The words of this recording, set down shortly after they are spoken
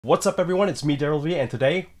What's up everyone, it's me Derryl Vi, and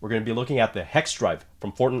today we're going to be looking at the Hexdrive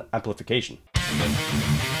from Fortin Amplification.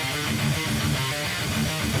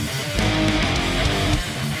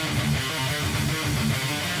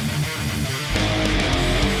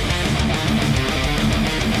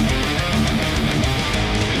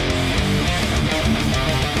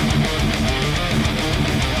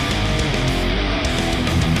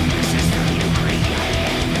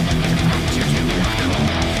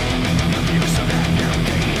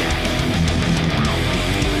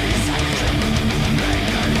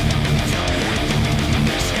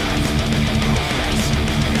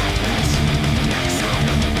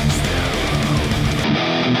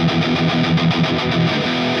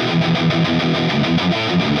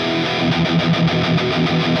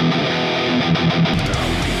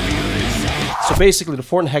 So basically, the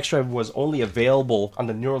Fortin Hexdrive was only available on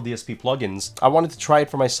the Neural DSP plugins. I wanted to try it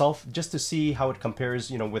for myself just to see how it compares,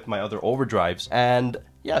 with my other overdrives. And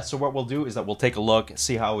yeah, so what we'll do is that we'll take a look,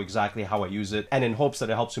 see exactly how I use it, and in hopes that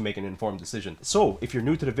it helps you make an informed decision. So if you're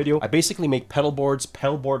new to the video, I basically make pedal boards,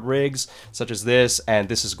 pedal board rigs, such as this, and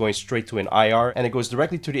this is going straight to an IR, and it goes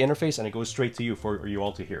directly to the interface, and it goes straight to you for you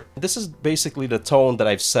all to hear. This is basically the tone that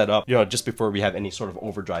I've set up, just before we have any sort of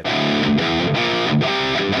overdrive.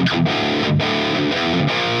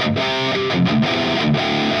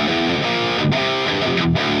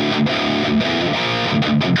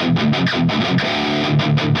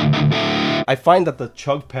 I find that the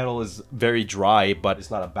chug pedal is very dry, but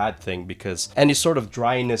it's not a bad thing because any sort of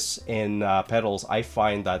dryness in pedals, I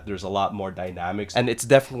find that there's a lot more dynamics, and it's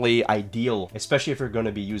definitely ideal, especially if you're going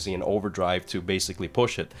to be using an overdrive to basically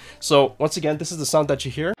push it. So once again, this is the sound that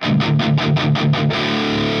you hear.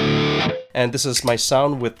 And this is my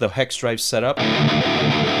sound with the Hexdrive setup.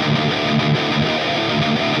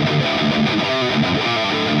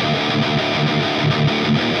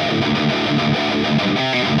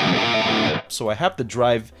 So I have the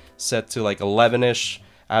drive set to like 11-ish.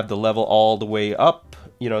 I have the level all the way up,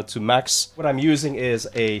 to max. What I'm using is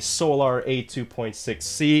a Solar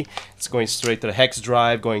A2.6C. It's going straight to the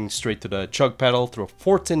Hexdrive, going straight to the chug pedal through a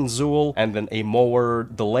Fortin Zool, and then a mower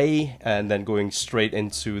delay, and then going straight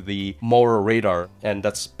into the mower radar. And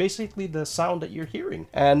that's basically the sound that you're hearing.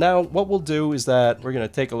 And now what we'll do is that we're gonna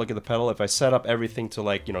take a look at the pedal. If I set up everything to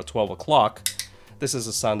like, 12 o'clock, this is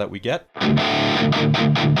the sound that we get.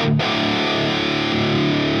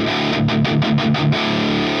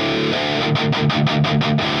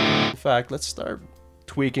 In fact, let's start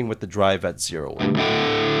tweaking with the drive at 0.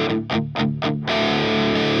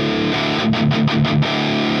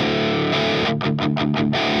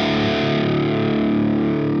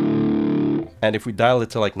 And if we dial it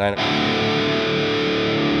to like 9,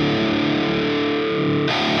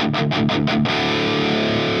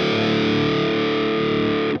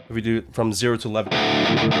 if we do from 0 to 11,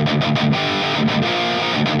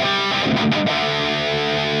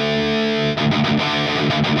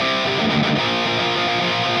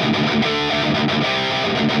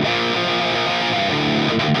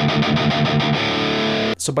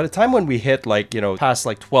 so by the time when we hit like, past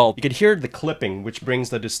like 12, you could hear the clipping, which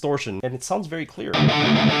brings the distortion, and it sounds very clear.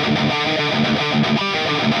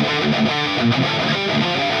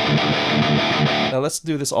 Now let's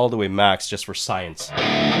do this all the way max just for science.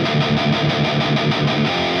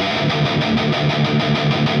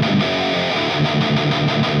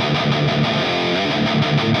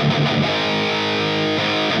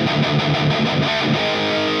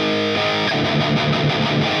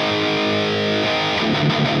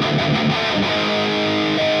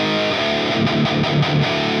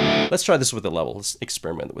 Let's try this with the level. Let's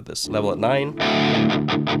experiment with this. Level at 9.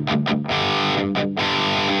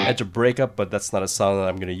 Edge of breakup, but that's not a sound that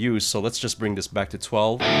I'm going to use, so let's just bring this back to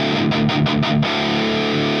 12.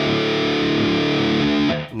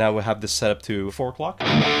 Now we have this set up to 4 o'clock.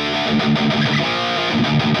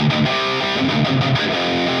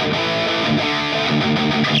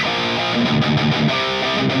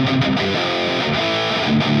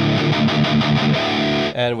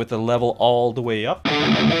 And with the level all the way up.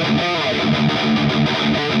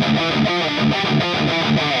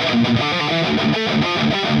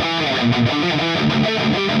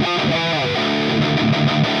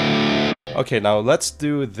 Okay, now let's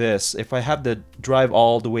do this. If I have the drive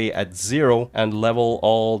all the way at 0 and level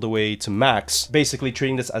all the way to max, basically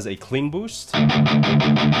treating this as a clean boost.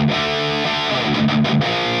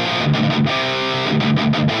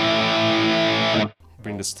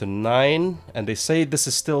 Bring this to 9, and they say this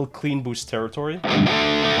is still clean boost territory.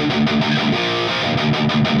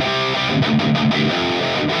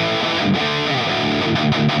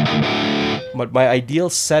 But my ideal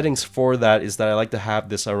settings for that is that I like to have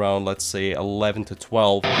this around, let's say, 11 to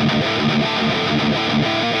 12.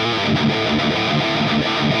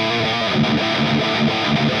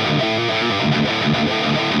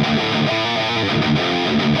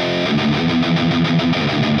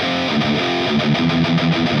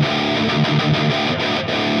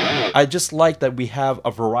 I just like that we have a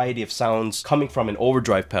variety of sounds coming from an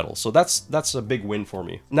overdrive pedal, so that's a big win for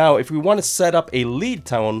me. Now, if we want to set up a lead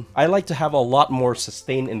tone, I like to have a lot more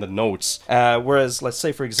sustain in the notes. Whereas, let's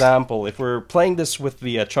say for example, if we're playing this with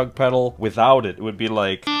the chug pedal without it, it would be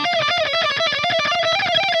like...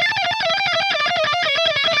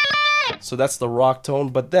 So that's the rock tone,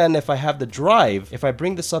 but then if I have the drive, if I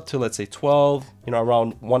bring this up to, let's say 12, you know,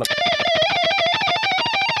 around 1...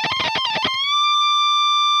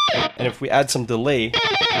 And if we add some delay,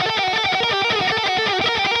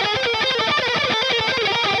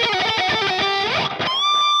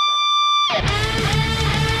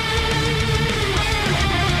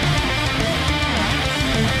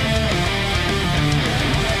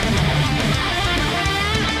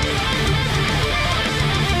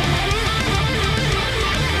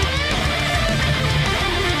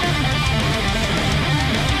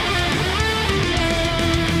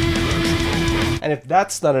 and if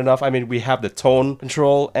that's not enough, I mean, we have the tone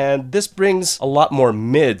control, and this brings a lot more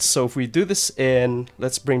mids. So if we do this in,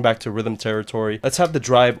 let's bring back to rhythm territory. Let's have the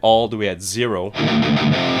drive all the way at 0.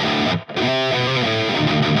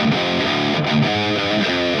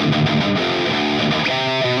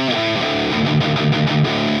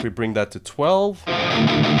 If we bring that to 12.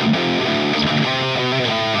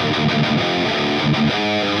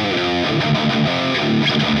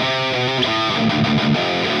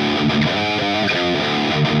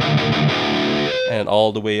 And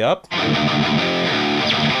all the way up.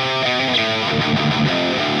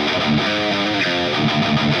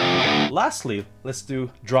 Lastly, let's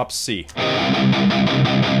do drop C.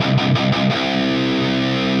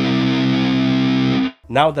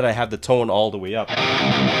 Now that I have the tone all the way up.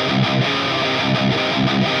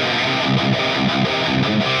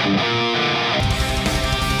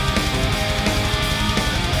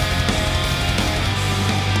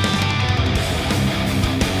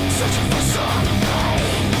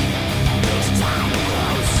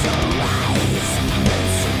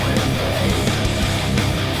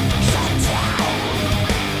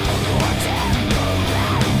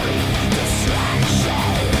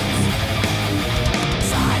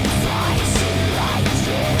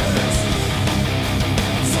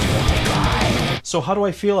 So how do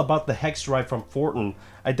I feel about the Hexdrive from Fortin?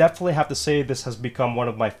 I definitely have to say this has become one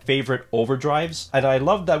of my favorite overdrives, and I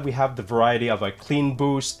love that we have the variety of a clean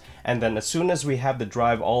boost, and then as soon as we have the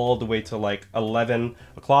drive all the way to like 11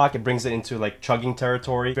 o'clock, it brings it into like chugging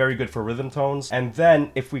territory, very good for rhythm tones. And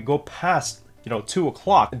then if we go past 2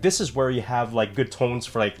 o'clock, this is where you have like good tones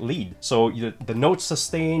for like lead. So the notes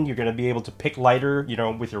sustain, you're gonna be able to pick lighter,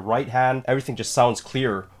 with your right hand. Everything just sounds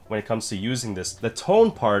clearer when it comes to using this. The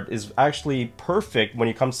tone part is actually perfect when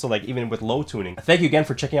it comes to like even with low tuning. Thank you again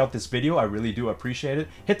for checking out this video. I really do appreciate it.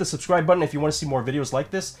 Hit the subscribe button if you want to see more videos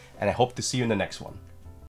like this, and I hope to see you in the next one.